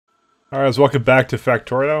Alright, so welcome back to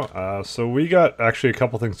Factorio. So we got actually a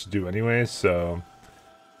couple things to do anyway, so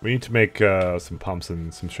we need to make some pumps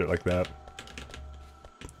and some shit like that.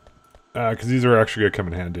 Because these are actually going to come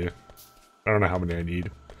in handy. I don't know how many I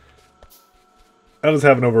need. I just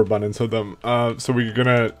have an overabundance of them. So we're going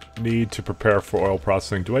to need to prepare for oil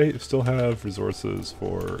processing. Do I still have resources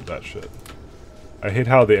for that shit? I hate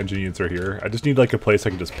how the engine units are here. I just need like a place I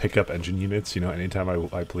can just pick up engine units, you know, anytime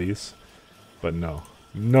I please. But no.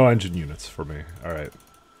 No engine units for me. Alright.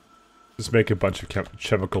 Just make a bunch of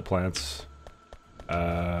chemical plants.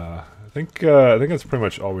 I think that's pretty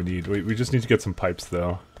much all we need. We just need to get some pipes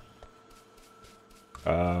though.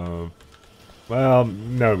 Well,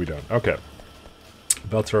 no we don't. Okay.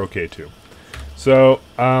 Belts are okay too. So,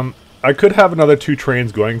 I could have another 2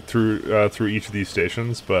 trains going through each of these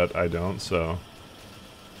stations, but I don't, so...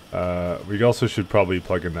 we also should probably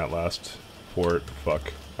plug in that last port.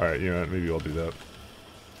 Fuck. Alright, you know what, maybe I'll do that.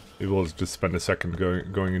 Maybe we'll just spend a second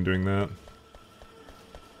going and doing that.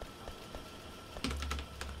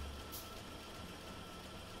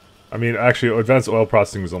 I mean, actually, advanced oil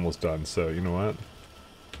processing is almost done, so you know what?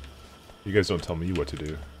 You guys don't tell me what to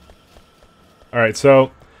do. Alright,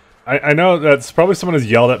 so, I know that's probably someone has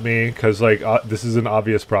yelled at me, because, like, this is an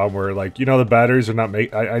obvious problem where, like, you know, the batteries are not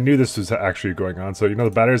I knew this was actually going on, so, you know,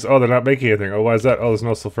 the batteries, oh, they're not making anything. Oh, why is that? Oh, there's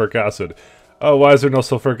no sulfuric acid. Oh, why is there no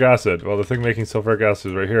sulfuric acid? Well, the thing making sulfuric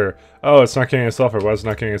acid is right here. Oh, it's not getting any sulfur. Why is it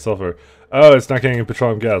not getting any sulfur? Oh, it's not getting any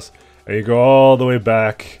petroleum gas. And you go all the way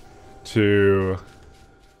back to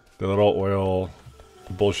the little oil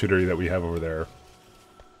bullshittery that we have over there.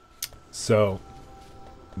 So,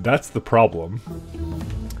 that's the problem.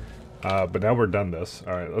 But now we're done this.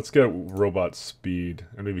 Alright, let's get robot speed.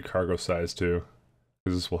 And maybe cargo size too.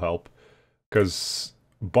 Because this will help. Because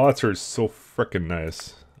bots are so frickin'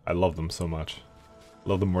 nice. I love them so much.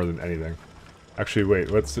 Love them more than anything. Actually, wait,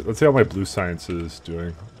 let's see how my blue science is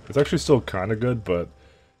doing. It's actually still kind of good, but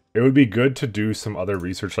it would be good to do some other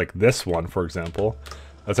research like this one, for example.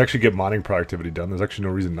 Let's actually get mining productivity done. There's actually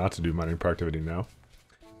no reason not to do mining productivity now.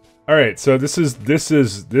 Alright, so this is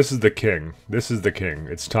the king. This is the king.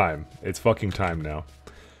 It's time. It's fucking time now.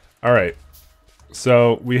 Alright.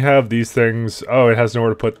 So, we have these things. Oh, it has nowhere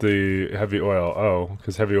to put the heavy oil. Oh,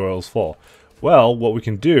 because heavy oil is full. Well, what we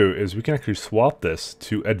can do is we can actually swap this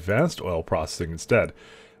to advanced oil processing instead.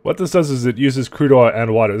 What this does is it uses crude oil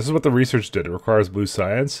and water. This is what the research did. It requires blue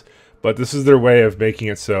science, but this is their way of making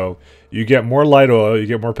it so you get more light oil, you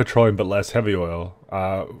get more petroleum, but less heavy oil.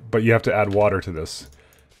 But you have to add water to this.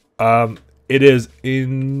 It is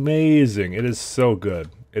amazing. It is so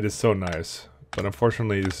good. It is so nice. But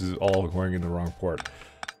unfortunately, this is all going in the wrong port.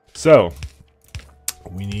 So,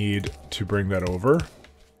 we need to bring that over.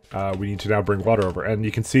 We need to now bring water over, and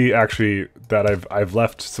you can see actually that I've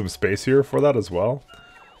left some space here for that as well.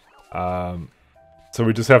 So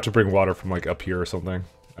we just have to bring water from like up here or something.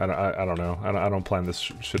 I don't know. I don't plan this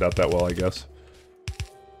shit out that well, I guess.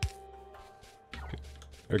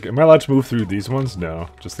 Okay, am I allowed to move through these ones? No,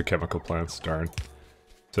 just the chemical plants. Darn.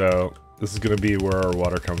 So this is gonna be where our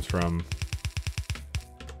water comes from.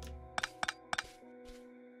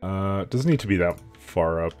 It doesn't need to be that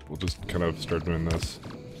far up. We'll just kind of start doing this.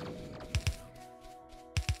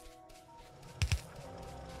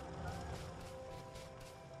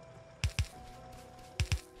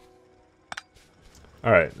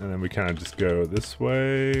 Alright, and then we kind of just go this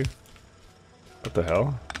way. What the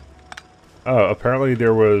hell? Oh, apparently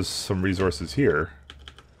there was some resources here.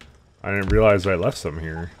 I didn't realize I left some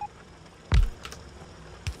here.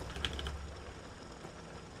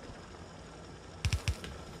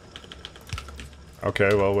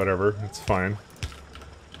 Okay, well, whatever. It's fine.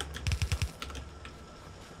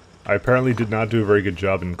 I apparently did not do a very good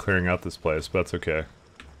job in clearing out this place, but that's okay.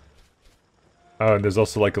 Oh, and there's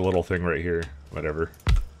also like a little thing right here. Whatever.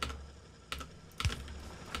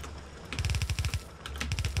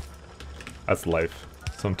 That's life.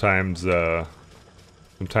 Sometimes,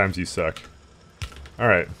 sometimes you suck.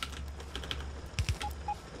 Alright.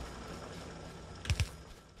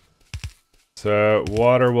 So,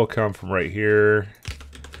 water will come from right here.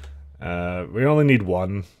 We only need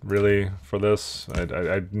one, really, for this.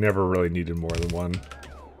 I never really needed more than one.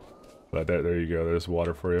 But there you go, there's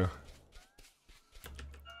water for you.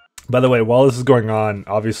 By the way, while this is going on,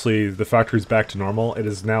 obviously the factory's back to normal. It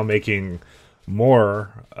is now making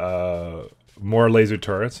more laser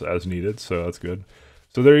turrets as needed, so that's good.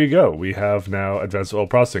 So there you go. We have now advanced oil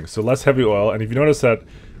processing. So less heavy oil, and if you notice that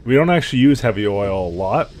we don't actually use heavy oil a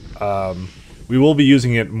lot. We will be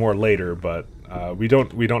using it more later, but we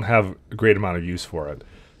don't have a great amount of use for it.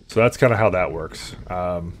 So that's kind of how that works.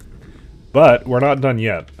 But we're not done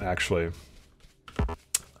yet, actually.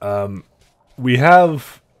 we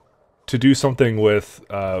have to do something with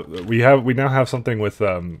we now have something with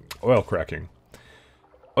oil cracking.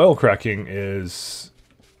 Oil cracking is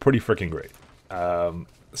pretty freaking great.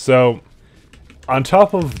 So on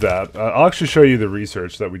top of that, I'll actually show you the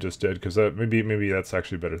research that we just did, because maybe that's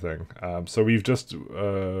actually a better thing. So we've just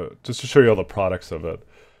to show you all the products of it.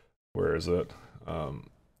 Where is it?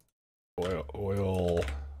 Oil.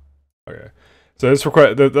 Okay. So this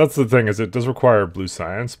that's the thing, is it does require blue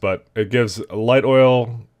science, but it gives light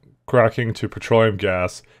oil cracking to petroleum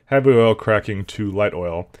gas, heavy oil cracking to light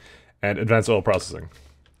oil, and advanced oil processing.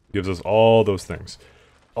 Gives us all those things.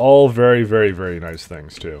 All very, very, very nice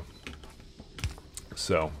things too.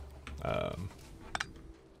 So,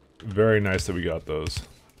 very nice that we got those.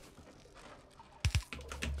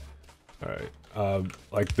 Alright,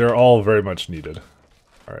 like, they're all very much needed.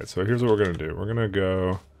 Alright, so here's what we're gonna do. We're gonna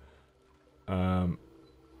go,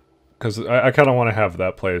 because I kind of want to have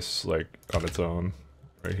that place, like, on its own,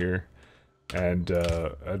 right here. And,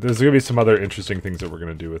 there's gonna be some other interesting things that we're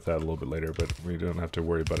gonna do with that a little bit later, but we don't have to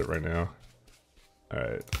worry about it right now.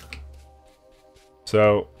 Alright.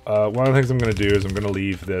 So, one of the things I'm going to do is I'm going to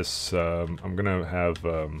leave this, I'm going to have,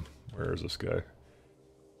 where is this guy?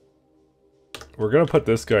 We're going to put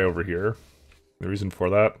this guy over here. The reason for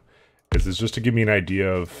that is just to give me an idea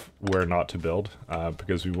of where not to build,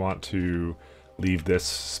 because we want to leave this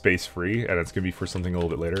space free, and it's going to be for something a little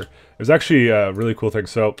bit later. There's actually a really cool thing.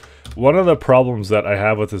 So, one of the problems that I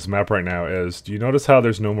have with this map right now is, do you notice how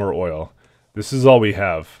there's no more oil? This is all we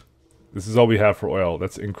have. This is all we have for oil.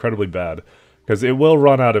 That's incredibly bad. Because it will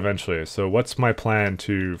run out eventually. So what's my plan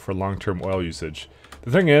for long-term oil usage?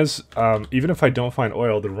 The thing is, even if I don't find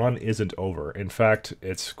oil, the run isn't over. In fact,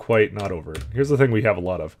 it's quite not over. Here's the thing we have a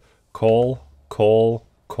lot of. Coal, coal,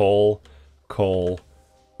 coal, coal,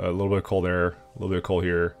 a little bit of coal there, a little bit of coal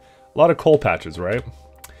here. A lot of coal patches, right?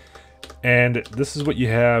 And this is what you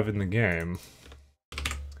have in the game.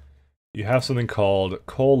 You have something called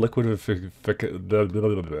coal liquefaction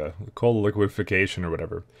or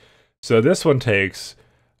whatever. So this one takes,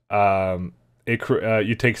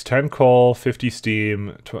 it takes 10 coal, 50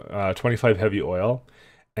 steam, 25 heavy oil,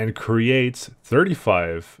 and creates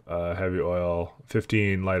 35 heavy oil,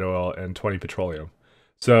 15 light oil, and 20 petroleum.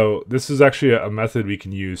 So this is actually a method we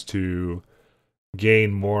can use to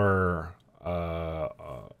gain more,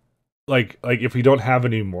 like if we don't have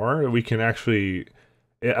any more, we can actually,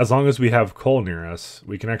 as long as we have coal near us,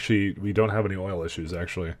 we don't have any oil issues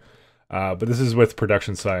actually. But this is with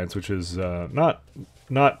production science, which is not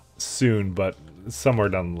soon, but somewhere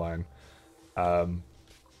down the line.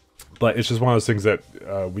 But it's just one of those things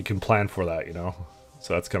that we can plan for that, you know?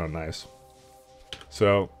 So that's kind of nice.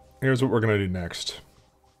 So here's what we're going to do next.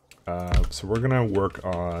 So we're going to work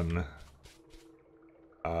on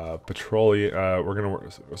petroleum. We're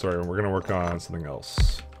going to work on something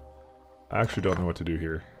else. I actually don't know what to do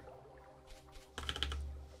here.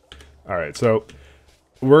 Alright, so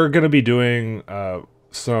we're going to be doing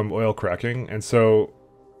some oil cracking, and so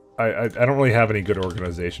I don't really have any good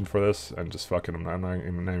organization for this. I'm just fucking, I'm not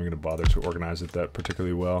even going to bother to organize it that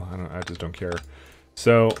particularly well. I just don't care.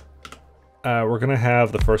 So we're going to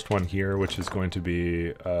have the first one here, which is going to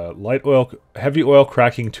be heavy oil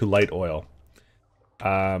cracking to light oil.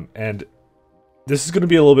 And this is going to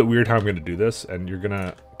be a little bit weird how I'm going to do this, and you're going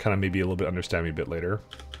to kind of maybe a little bit understand me a bit later.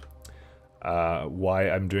 Why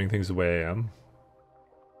I'm doing things the way I am.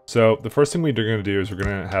 So the first thing we're going to do is we're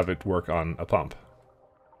going to have it work on a pump.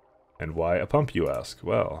 And why a pump, you ask?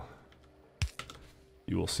 Well,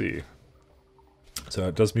 you will see. So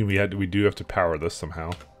it does mean we do have to power this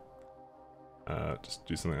somehow. Just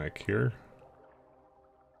do something like here.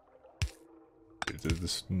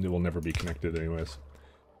 This will never be connected anyways.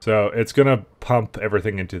 So it's going to pump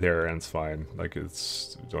everything into there and it's fine. Like you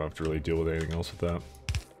don't have to really deal with anything else with that.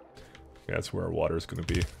 Yeah, that's where our water is going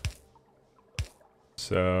to be.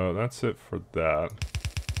 So that's it for that.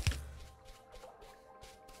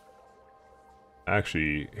 I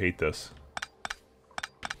actually hate this.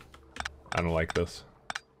 I don't like this.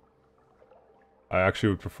 I actually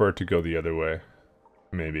would prefer to go the other way.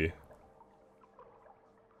 Maybe.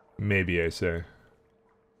 Maybe, I say.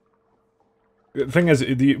 The thing is,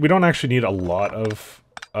 we don't actually need a lot of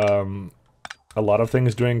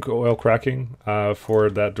things doing oil cracking for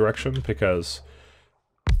that direction, because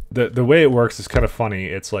the way it works is kind of funny.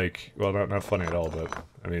 It's like, well, not funny at all, but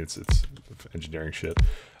I mean, it's engineering shit.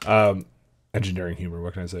 Engineering humor,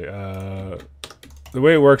 what can I say? The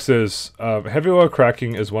way it works is, heavy oil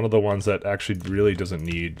cracking is one of the ones that actually really doesn't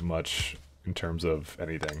need much in terms of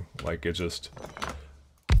anything. Like, it just...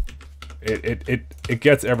 It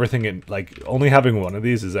gets everything in, like, only having one of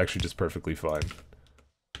these is actually just perfectly fine.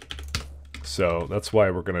 So that's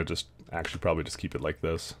why we're gonna just actually probably just keep it like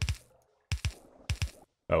this.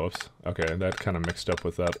 Oh, whoops. Okay, that kind of mixed up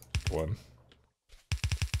with that one.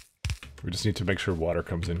 We just need to make sure water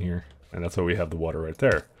comes in here, and that's why we have the water right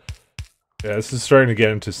there. Yeah, this is starting to get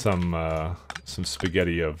into some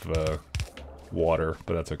spaghetti of water,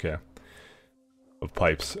 but that's okay. Of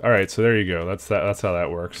pipes. All right, so there you go. That's that. That's how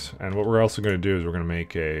that works. And what we're also going to do is we're going to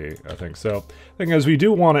make a thing. So the thing is, we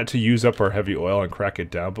do want it to use up our heavy oil and crack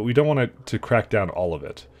it down, but we don't want it to crack down all of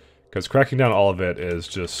it, because cracking down all of it is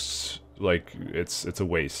just like it's a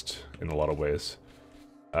waste in a lot of ways.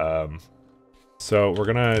 So we're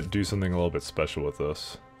gonna do something a little bit special with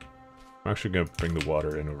this. I'm actually gonna bring the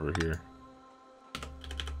water in over here.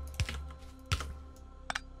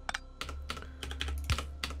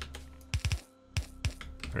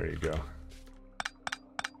 There you go.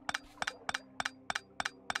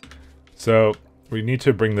 So we need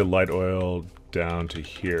to bring the light oil down to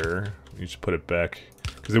here. We need to put it back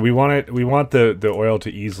because we want it. We want the oil to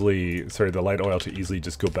easily, sorry, the light oil to easily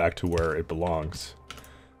just go back to where it belongs.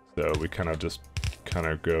 So we kind of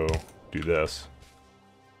go do this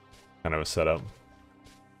kind of a setup.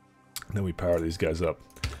 And then we power these guys up.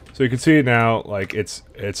 So you can see now, like it's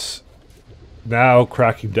now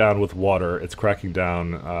cracking down with water. It's cracking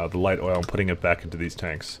down the light oil and putting it back into these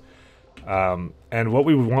tanks. And what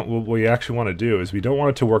we actually want to do is we don't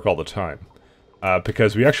want it to work all the time,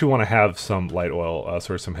 because we actually want to have some light oil,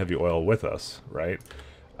 some heavy oil with us, right?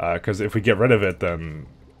 Because if we get rid of it, then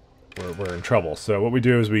we're in trouble. So what we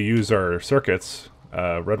do is we use our circuits,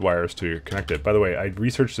 red wires, to connect it. By the way, I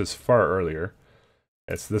researched this far earlier.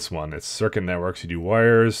 It's this one. It's circuit networks. You do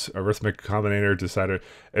wires, arithmetic combinator, decider.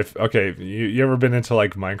 Okay, you ever been into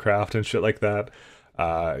like Minecraft and shit like that?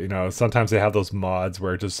 You know, sometimes they have those mods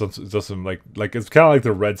where it just does some like it's kind of like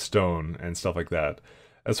the redstone and stuff like that.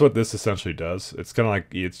 That's what this essentially does. It's kind of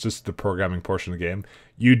like, it's just the programming portion of the game.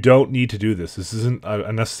 You don't need to do this. This isn't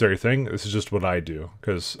a necessary thing. This is just what I do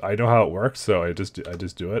because I know how it works, so I just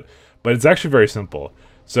do it. But it's actually very simple.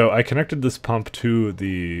 So I connected this pump to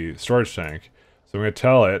the storage tank. So I'm going to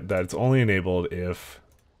tell it that it's only enabled if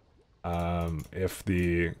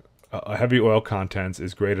the heavy oil contents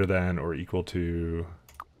is greater than or equal to,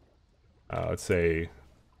 let's keep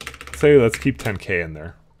 10K in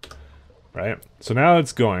there. Right, so now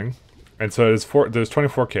it's going, and so there's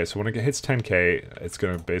 24K. So when it hits 10K, it's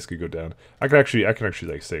gonna basically go down. I can actually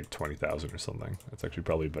like say 20,000 or something. That's actually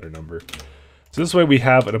probably a better number. So this way we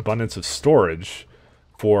have an abundance of storage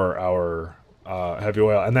for our heavy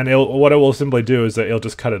oil, and then what it will simply do is that it'll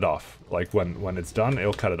just cut it off. Like when it's done,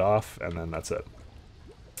 it'll cut it off, and then that's it.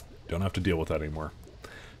 Don't have to deal with that anymore.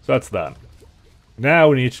 So that's that. Now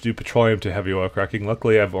we need to do petroleum to heavy oil cracking.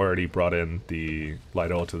 Luckily, I've already brought in the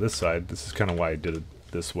light oil to this side. This is kind of why I did it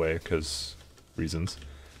this way, because reasons.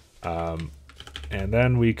 And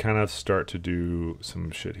then we kind of start to do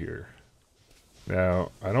some shit here.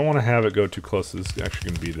 Now, I don't want to have it go too close. This is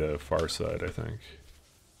actually going to be the far side, I think.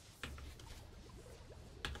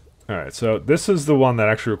 Alright, so this is the one that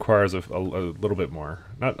actually requires a little bit more.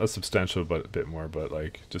 Not a substantial, but a bit more, but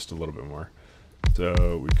like just a little bit more.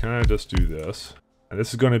 So we kind of just do this. And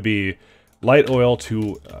this is going to be light oil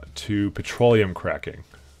to petroleum cracking.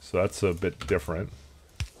 So that's a bit different.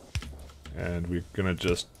 And we're going to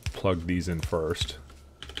just plug these in first.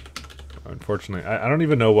 Unfortunately, I don't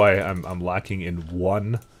even know why I'm lacking in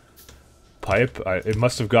one pipe. It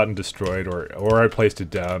must have gotten destroyed, or I placed it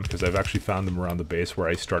down, because I've actually found them around the base where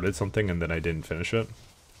I started something and then I didn't finish it.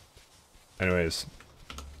 Anyways,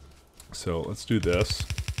 so let's do this.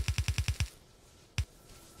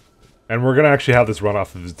 And we're going to actually have this run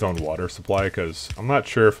off of its own water supply, because I'm not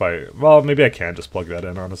sure if well, maybe I can just plug that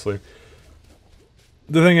in, honestly.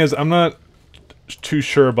 The thing is, I'm not too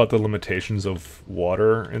sure about the limitations of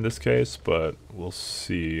water in this case, but we'll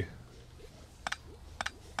see.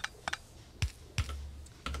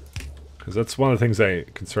 Because that's one of the things I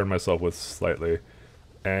concern myself with slightly.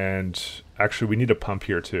 And actually, we need a pump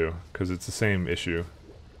here too, because it's the same issue.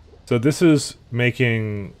 So this is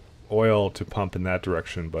making oil to pump in that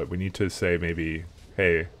direction, but we need to say maybe,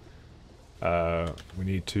 hey, we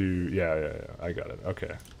need to, yeah, I got it.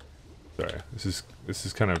 Okay, sorry. This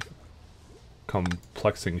is kind of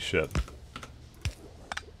complexing shit.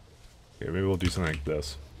 Okay, maybe we'll do something like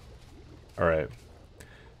this. All right,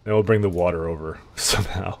 then we'll bring the water over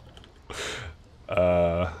somehow.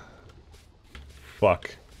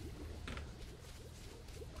 Fuck.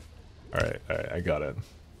 All right, I got it.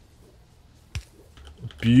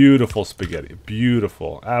 Beautiful spaghetti,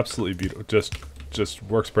 beautiful, absolutely beautiful. Just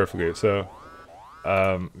works perfectly. So,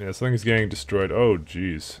 yeah, something's getting destroyed. Oh,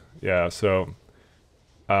 jeez. Yeah. So,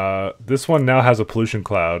 This one now has a pollution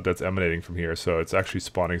cloud that's emanating from here, so it's actually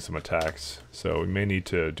spawning some attacks. So we may need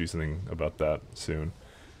to do something about that soon.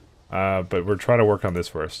 But we're trying to work on this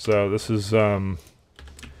first. So this is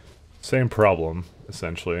same problem,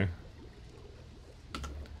 essentially.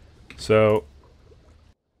 So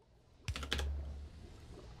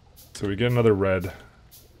we get another red.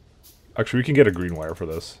 Actually, we can get a green wire for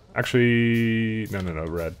this. Actually, no,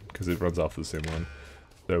 red, because it runs off the same one.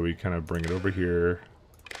 So we kind of bring it over here,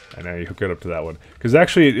 and now you hook it up to that one. Because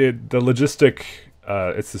actually, the logistic,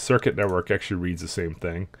 it's the circuit network actually reads the same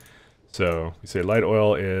thing. So you say light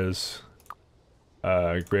oil is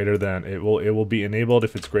greater than, it will be enabled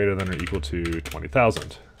if it's greater than or equal to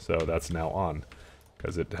 20,000. So that's now on,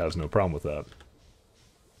 because it has no problem with that.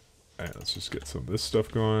 Alright, let's just get some of this stuff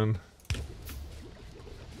going.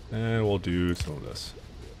 And we'll do some of this.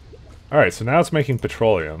 Alright, so now it's making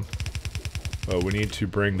petroleum. But we need to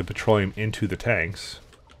bring the petroleum into the tanks.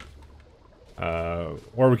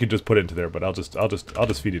 Or we could just put it into there, but I'll just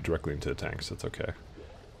feed it directly into the tanks. That's okay.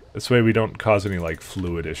 This way we don't cause any like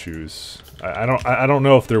fluid issues. I don't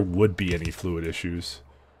know if there would be any fluid issues.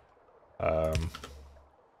 But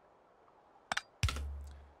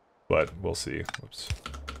we'll see. Oops.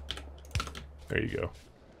 There you go.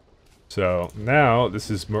 So now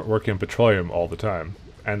this is working on petroleum all the time,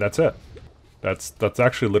 and that's it. That's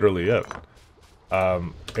actually literally it.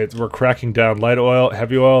 We're cracking down light oil,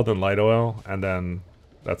 heavy oil, then light oil, and then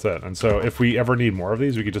that's it. And so if we ever need more of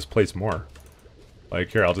these, we could just place more.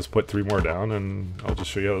 Like here, I'll just put 3 more down, and I'll just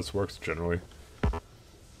show you how this works generally.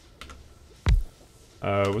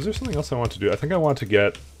 Was there something else I want to do? I think I want to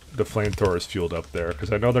get the flamethrowers fueled up there,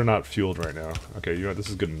 because I know they're not fueled right now. Okay, you know what, this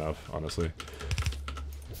is good enough, honestly.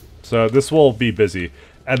 So this will be busy,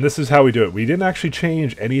 and this is how we do it. We didn't actually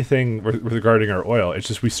change anything regarding our oil. It's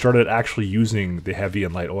just we started actually using the heavy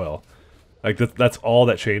and light oil. Like that's all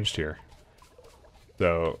that changed here.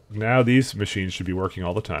 So now these machines should be working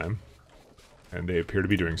all the time, and they appear to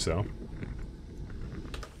be doing so.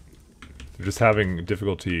 They're just having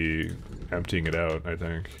difficulty emptying it out, I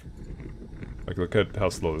think. Like, look at how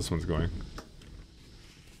slow this one's going.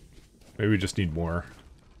 Maybe we just need more.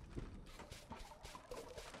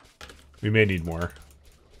 We may need more.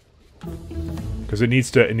 Because it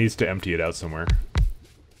needs to empty it out somewhere.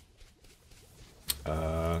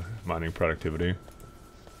 Mining productivity.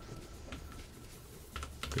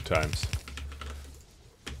 Good times.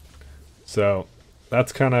 So,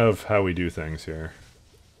 that's kind of how we do things here.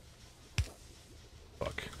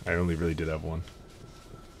 Fuck, I only really did have one.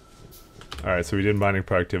 Alright, so we did mining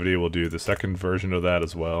productivity. We'll do the second version of that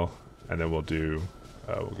as well. And then we'll do,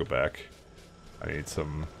 we'll go back. I need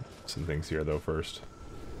some things here though first.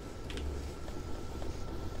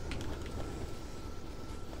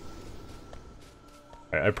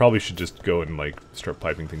 I probably should just go and like start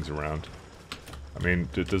piping things around. I mean,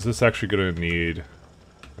 does this actually gonna need...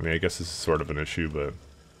 I mean, I guess this is sort of an issue, but...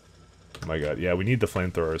 Oh my god, yeah, we need the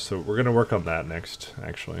flamethrowers, so we're gonna work on that next,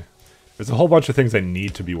 actually. There's a whole bunch of things I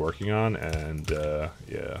need to be working on, and,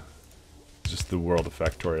 yeah. Just the world of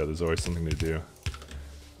Factorio, there's always something to do.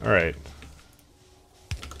 Alright.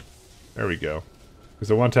 There we go.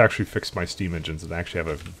 Because I want to actually fix my steam engines, and I actually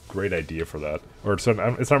have a great idea for that. Or it's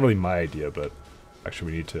not really my idea, but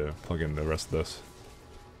actually we need to plug in the rest of this.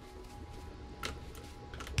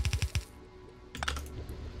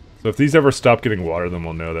 So if these ever stop getting water, then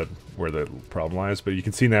we'll know that where the problem lies. But you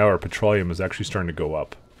can see now our petroleum is actually starting to go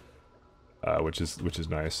up, which is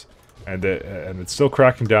nice, and it's still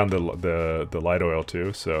cracking down the light oil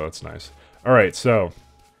too. So that's nice. All right, so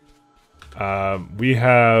we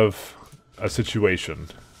have a situation,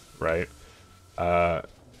 right? The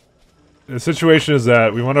situation is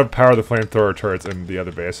that we want to power the flamethrower turrets in the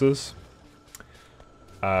other bases,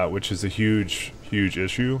 which is a huge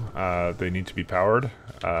issue. They need to be powered.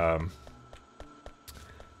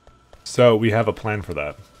 So we have a plan for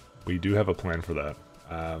that. We do have a plan for that.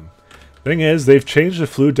 Thing is, they've changed the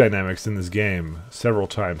fluid dynamics in this game several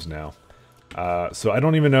times now. So I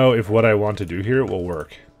don't even know if what I want to do here will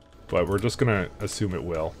work. But we're just gonna assume it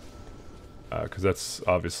will. Because that's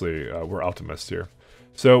obviously, we're optimists here.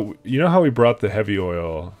 So, you know how we brought the heavy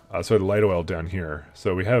oil, the light oil down here.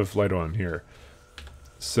 So we have light oil in here.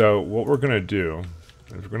 So what we're gonna do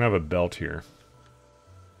is we're gonna have a belt here.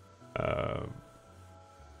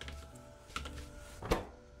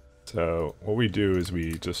 So what we do is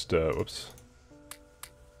we just, whoops.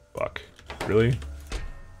 Fuck. Really?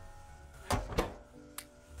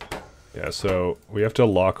 Yeah, so we have to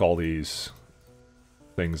lock all these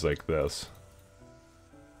things like this.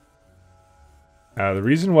 The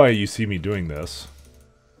reason why you see me doing this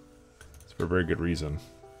is for a very good reason.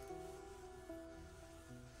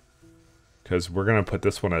 because we're gonna put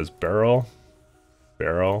this one as barrel,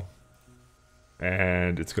 barrel,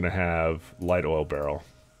 and it's gonna have light oil barrel.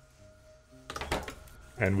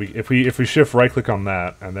 And if we shift right click on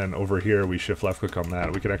that, and then over here we shift left click on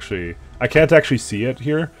that, we can actually, I can't actually see it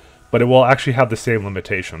here, but it will actually have the same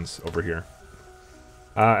limitations over here.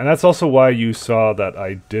 And that's also why you saw that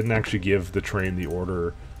I didn't actually give the train the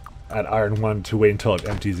order at Iron 1 to wait until it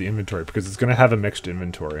empties the inventory, because it's going to have a mixed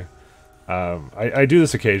inventory. I do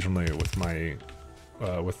this occasionally with my,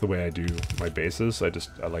 with the way I do my bases. I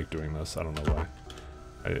like doing this. I don't know why.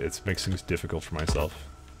 It makes things difficult for myself.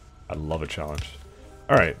 I love a challenge.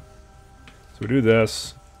 Alright, so we do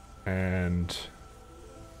this, and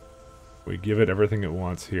we give it everything it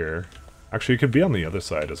wants here. Actually, it could be on the other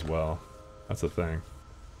side as well. That's the thing.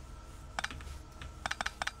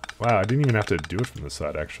 Wow, I didn't even have to do it from this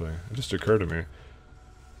side, actually. It just occurred to me.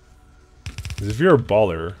 Because if you're a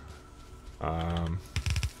baller,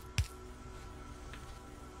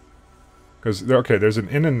 because, okay, there's an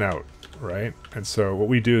in and out, right? And so what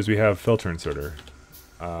we do is we have filter inserter.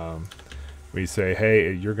 We say,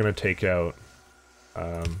 hey, you're gonna take out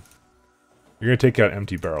empty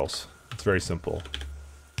barrels. It's very simple.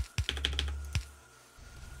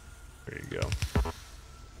 There you go.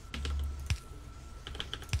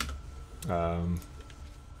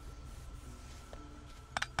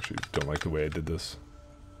 Actually, don't like the way I did this.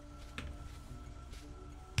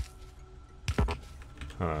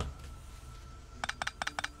 Huh.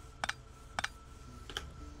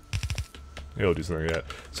 It'll do something like that.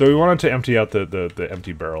 So we wanted to empty out the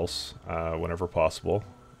empty barrels whenever possible.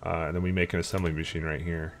 And then we make an assembly machine right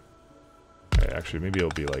here. Okay, actually, maybe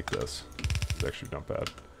it'll be like this. It's actually not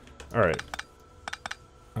bad. Alright.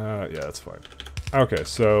 Yeah, that's fine. Okay,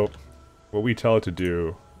 so what we tell it to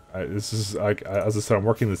do... this is, like, as I said, I'm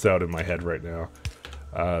working this out in my head right now.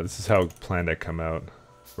 This is how planned I come out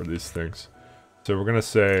for these things. So we're going to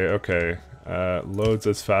say, okay, loads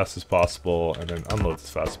as fast as possible, and then unloads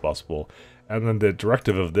as fast as possible. And then the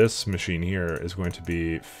directive of this machine here is going to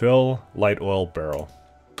be fill light oil barrel.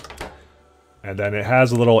 And then it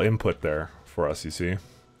has a little input there for us, you see.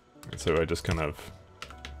 And so I just kind of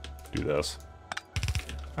do this.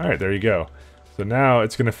 Alright, there you go. So now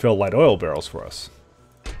it's going to fill light oil barrels for us.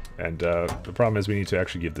 And the problem is we need to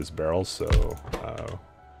actually give this barrels, so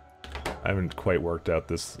I haven't quite worked out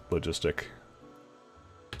this logistic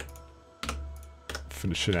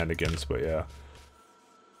shenanigans, but yeah.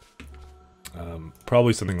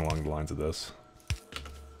 Probably something along the lines of this.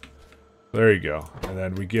 There you go. And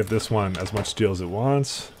then we give this one as much steel as it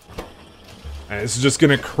wants. And it's just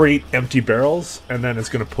going to create empty barrels, and then it's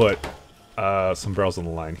going to put some barrels on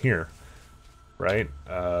the line here. Right?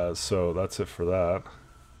 So that's it for that.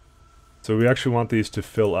 So we actually want these to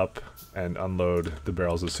fill up and unload the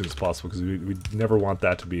barrels as soon as possible, because we never want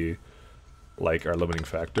that to be like our limiting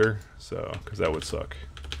factor, so, because that would suck.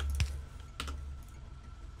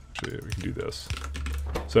 Actually, we can do this.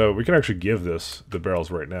 So we can actually give this the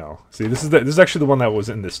barrels right now. See, this is actually the one that was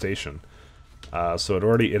in this station. So it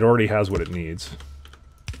already has what it needs.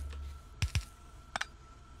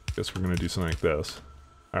 Guess we're gonna do something like this.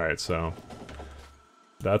 Alright, so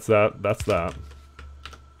that's that, that's that.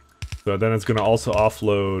 So then it's gonna also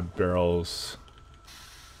offload barrels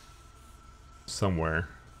somewhere.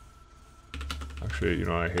 Actually, you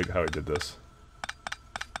know, I hate how I did this.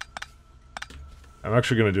 I'm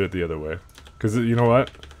actually going to do it the other way. Because, you know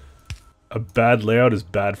what? A bad layout is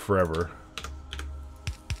bad forever.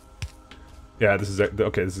 Yeah, this is...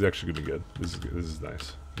 Okay, this is actually going to be good. This is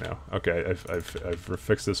nice. Now, okay, I've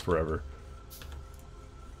fixed this forever.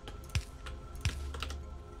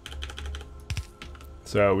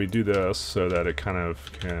 So we do this so that it kind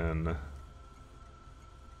of can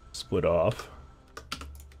split off.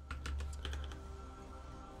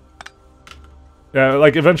 Yeah,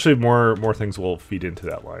 like eventually more things will feed into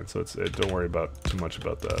that line, so don't worry about too much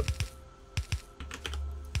about that.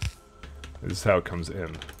 This is how it comes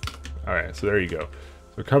in. Alright, so there you go.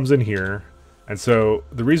 So it comes in here, and so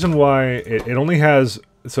the reason why it only has,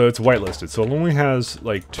 so it's whitelisted, so it only has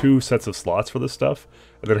like 2 sets of slots for this stuff,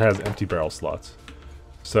 and then it has empty barrel slots.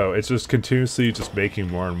 So it's just continuously just making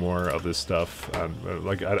more and more of this stuff.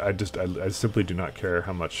 Like I simply do not care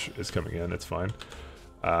how much is coming in, it's fine.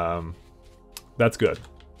 That's good.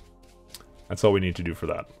 That's all we need to do for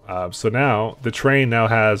that. So now, the train now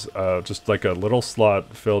has just like a little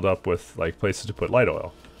slot filled up with like places to put light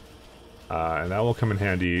oil. And that will come in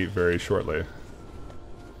handy very shortly.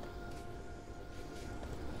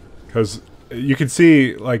 Because you can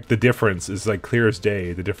see like the difference is like clear as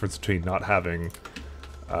day, the difference between not having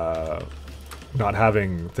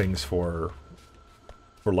things for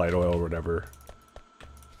light oil or whatever.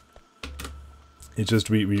 It's just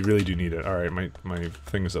we really do need it. All right, my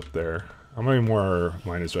thing is up there. How many more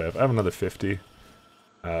miners do I have? I have another 50.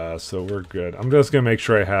 So we're good. I'm just gonna make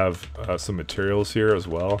sure I have some materials here as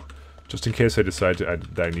well, just in case I decide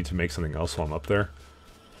that I need to make something else while I'm up there.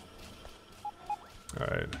 All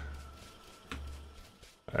right.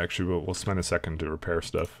 Actually, we'll spend a second to repair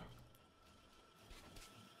stuff.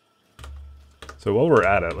 So while we're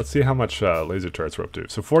at it, let's see how much laser turrets we're up to.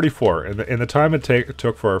 So 44. In the time it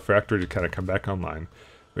took for our factory to kind of come back online,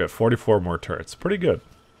 we have 44 more turrets. Pretty good.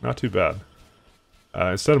 Not too bad.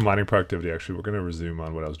 Instead of mining productivity, actually, we're going to resume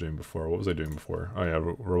on what I was doing before. What was I doing before? Oh yeah,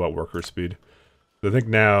 robot worker speed. So I think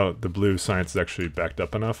now the blue science is actually backed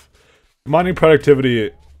up enough. Mining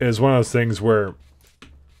productivity is one of those things where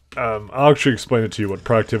I'll actually explain it to you what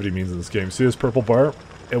productivity means in this game. See this purple bar?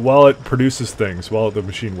 While it produces things, while the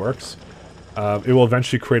machine works, it will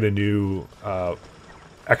eventually create a new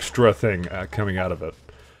extra thing coming out of it.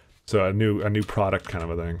 So a new product kind of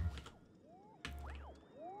a thing.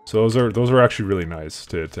 So those are actually really nice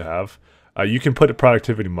to have. You can put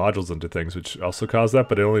productivity modules into things, which also cause that,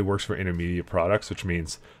 but it only works for intermediate products, which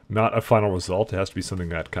means not a final result. It has to be something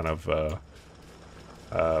that kind of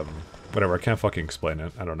whatever. I can't fucking explain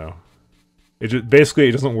it. I don't know. Basically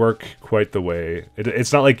it doesn't work quite the way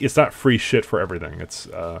it's not free shit for everything. It's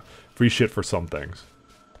free shit for some things.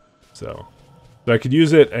 So I could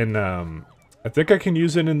use it in I think I can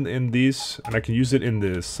use it in these, and I can use it in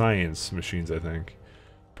the science machines, I think.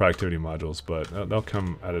 Productivity modules, but they'll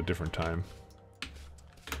come at a different time.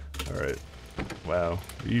 Alright. Wow.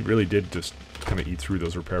 We really did just kind of eat through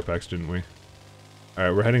those repair packs, didn't we?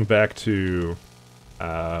 Alright, we're heading back to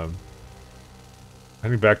the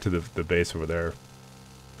base over there.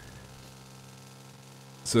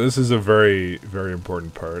 So this is a very, very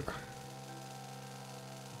important part.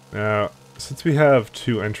 Now, since we have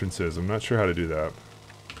 2 entrances, I'm not sure how to do that.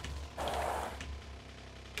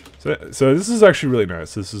 So this is actually really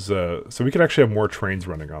nice. This is so we could actually have more trains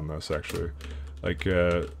running on this actually, like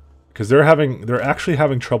because they're actually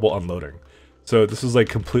having trouble unloading. So this is like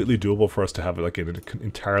completely doable for us to have like an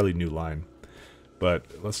entirely new line. But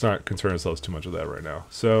let's not concern ourselves too much with that right now.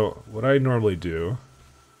 So what I normally do,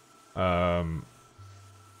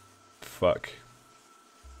 fuck.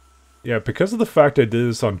 Yeah, because of the fact I did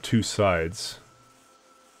this on 2 sides,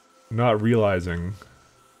 not realizing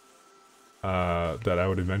that I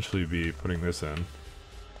would eventually be putting this in.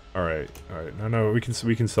 Alright, alright. No,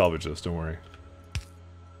 we can salvage this, don't worry.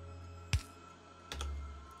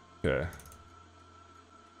 Okay.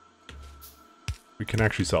 We can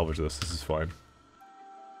actually salvage this is fine.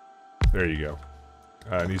 There you go.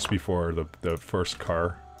 It needs to be for the first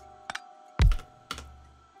car.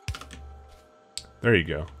 There you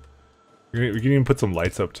go. We can even put some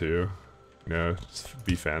lights up too. You know, just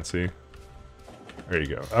be fancy. There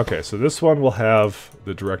you go. Okay, so this one will have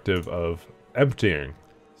the directive of emptying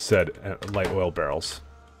said light oil barrels.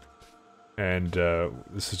 And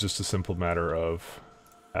this is just a simple matter of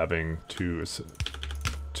having two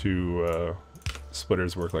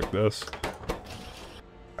splitters work like this.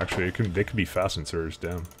 Actually, they can be fast inserters,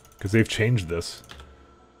 damn, because they've changed this.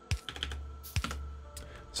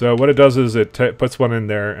 So what it does is it puts one in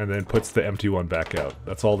there and then puts the empty one back out.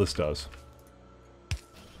 That's all this does.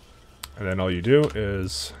 And then all you do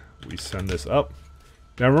is we send this up.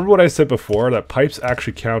 Now remember what I said before, that pipes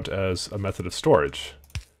actually count as a method of storage,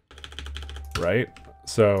 right?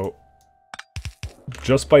 So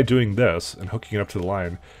just by doing this and hooking it up to the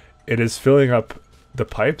line, it is filling up the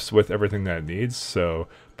pipes with everything that it needs. So,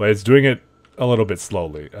 but it's doing it a little bit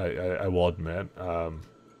slowly, I will admit.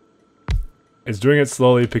 It's doing it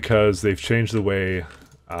slowly because they've changed the way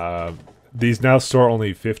these now store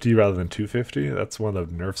only 50 rather than 250. That's one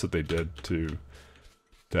of the nerfs that they did to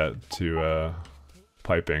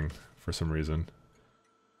piping for some reason.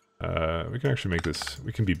 We can actually make this.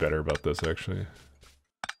 We can be better about this actually.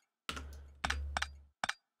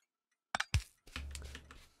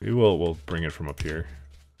 Maybe we'll bring it from up here.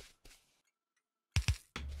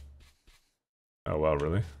 Oh wow,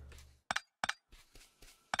 really?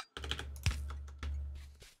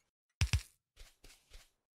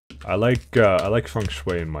 I like feng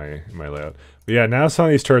shui in my layout. But yeah, now some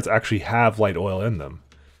of these turrets actually have light oil in them.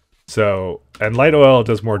 So, and light oil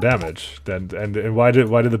does more damage than and why did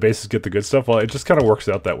the bases get the good stuff? Well, it just kind of works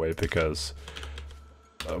out that way because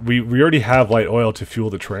we already have light oil to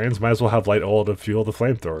fuel the trains. Might as well have light oil to fuel the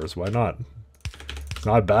flamethrowers. Why not? It's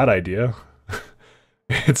not a bad idea.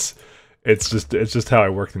 it's just how I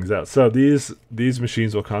work things out. So these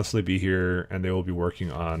machines will constantly be here, and they will be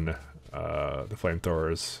working on the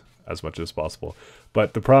flamethrowers as much as possible.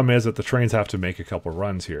 But the problem is that the trains have to make a couple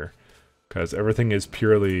runs here. Because everything is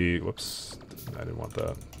purely... Whoops, I didn't want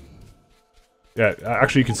that. Yeah,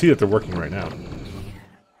 actually you can see that they're working right now.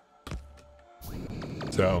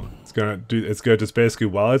 So, it's gonna just basically,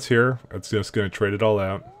 while it's here, it's just gonna trade it all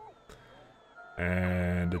out.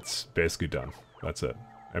 And it's basically done. That's it.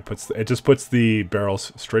 It just puts the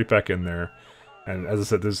barrels straight back in there. And as I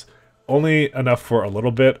said, there's only enough for a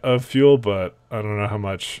little bit of fuel, but I don't know how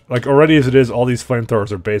much. Like, already as it is, all these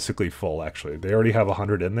flamethrowers are basically full, actually. They already have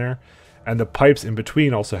 100 in there. And the pipes in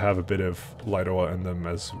between also have a bit of light oil in them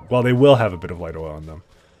as well. They will have a bit of light oil in them.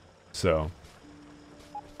 So,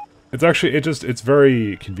 it's actually, it's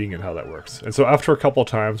very convenient how that works. And so after a couple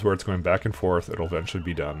times where it's going back and forth, it'll eventually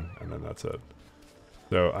be done, and then that's it.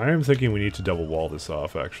 So I am thinking we need to double wall this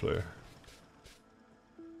off, actually.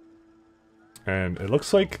 And it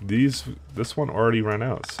looks like this one already ran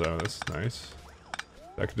out, so that's nice.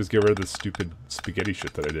 I could just get rid of this stupid spaghetti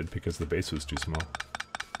shit that I did because the base was too small.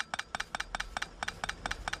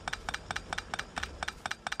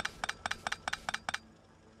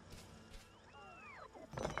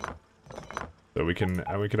 So we can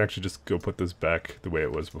actually just go put this back the way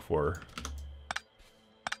it was before.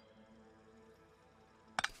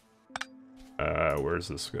 Where's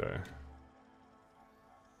this guy?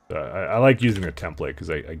 I like using a template because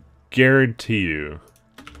I guarantee you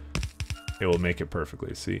it will make it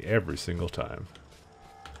perfectly. See, every single time.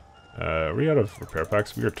 Are we out of repair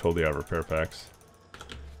packs? We are totally out of repair packs.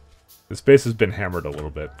 This base has been hammered a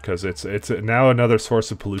little bit because it's now another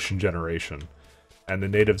source of pollution generation, and the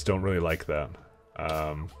natives don't really like that.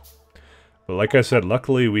 But like I said,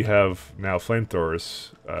 luckily we have now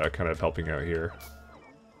flamethrowers kind of helping out here.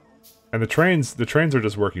 And the trains are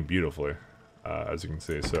just working beautifully, as you can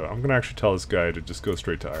see. So I'm gonna actually tell this guy to just go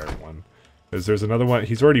straight to Iron 1, because there's another one.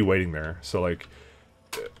 He's already waiting there. So like,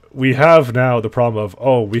 we have now the problem of,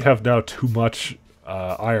 oh, we have now too much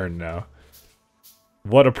iron now.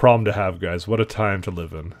 What a problem to have, guys. What a time to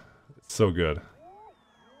live in. It's so good.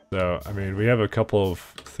 So I mean, we have a couple of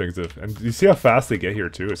things and you see how fast they get here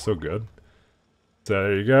too. It's so good. So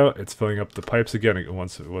there you go. It's filling up the pipes again.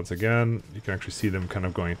 Once again, you can actually see them kind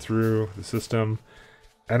of going through the system,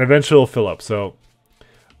 and eventually it'll fill up. So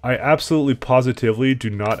I absolutely positively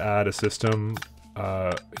do not add a system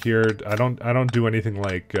here. I don't do anything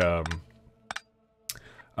like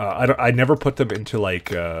I never put them into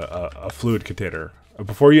like a fluid container.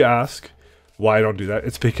 Before you ask why I don't do that,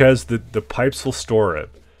 it's because the pipes will store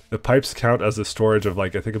it. The pipes count as a storage of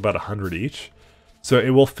like I think about 100 each. So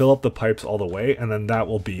it will fill up the pipes all the way, and then that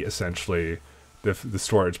will be essentially the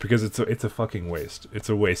storage, because it's a fucking waste. It's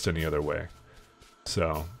a waste any other way.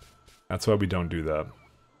 So that's why we don't do that.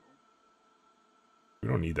 We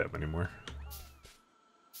don't need that anymore.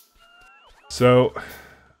 So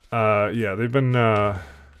yeah, they've been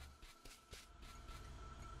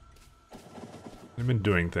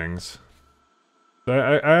doing things.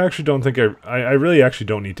 I actually don't think I really actually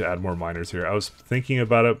don't need to add more miners here. I was thinking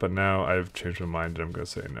about it, but now I've changed my mind and I'm going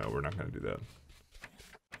to say no, we're not going to do that.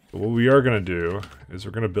 But what we are going to do is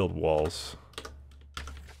we're going to build walls.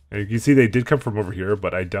 And you can see they did come from over here,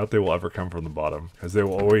 but I doubt they will ever come from the bottom, because they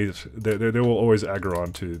will always aggro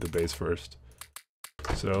onto the base first.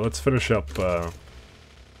 So let's finish up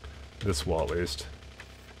this wall at least.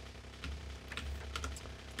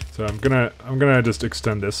 So I'm gonna just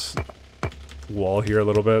extend this wall here a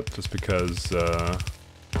little bit, just because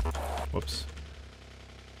whoops,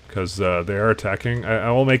 because they are attacking. I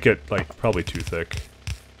will make it like probably too thick,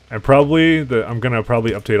 and I'm gonna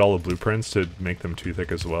probably update all the blueprints to make them too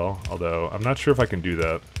thick as well, although I'm not sure if I can do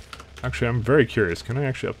that. Actually, I'm very curious, can I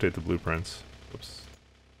actually update the blueprints? Whoops.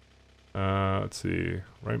 Let's see,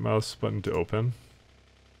 right mouse button to open.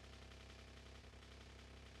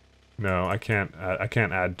 No, I can't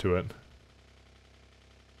add to it.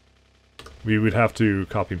 We would have to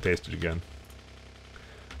copy and paste it again.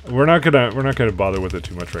 We're not gonna bother with it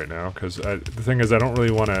too much right now, because the thing is, I don't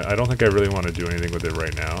think I really want to do anything with it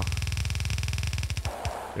right now.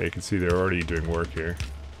 Yeah, you can see they're already doing work here.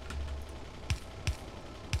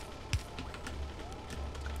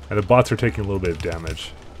 And the bots are taking a little bit of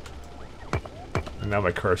damage. And now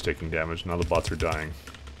my car's taking damage, now the bots are dying.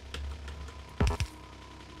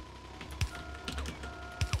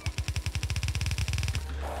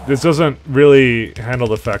 This doesn't really handle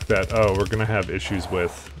the fact that, oh, we're gonna have issues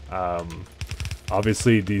with,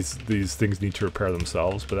 obviously these things need to repair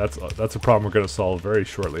themselves, but that's a problem we're gonna solve very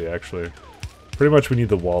shortly, actually. Pretty much we need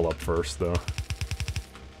the wall up first, though.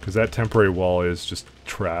 Because that temporary wall is just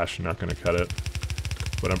trash, not gonna cut it.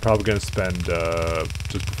 But I'm probably gonna spend,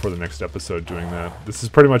 just before the next episode doing that. This is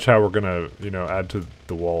pretty much how we're gonna, you know, add to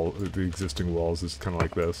the wall, the existing walls, is kinda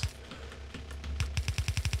like this.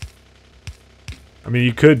 mean,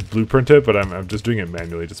 you could blueprint it, but I'm just doing it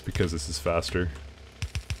manually just because this is faster.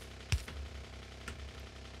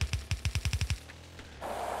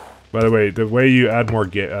 By the way you add more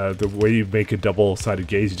the way you make a double-sided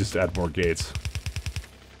gates, you just add more gates.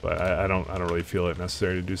 But I don't really feel it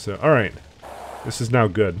necessary to do so. All right, this is now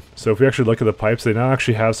good. So if we actually look at the pipes, they now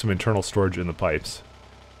actually have some internal storage in the pipes.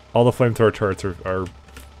 All the flamethrower turrets are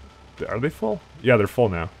they full? Yeah, they're full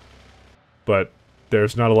now. But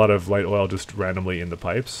there's not a lot of light oil just randomly in the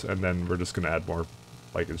pipes, and then we're just gonna add more.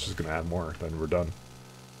 Like it's just gonna add more, then we're done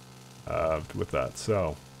with that.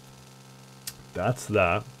 So that's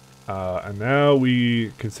that. And now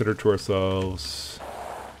we consider to ourselves...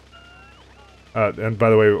 and by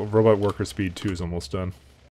the way, robot worker speed 2 is almost done.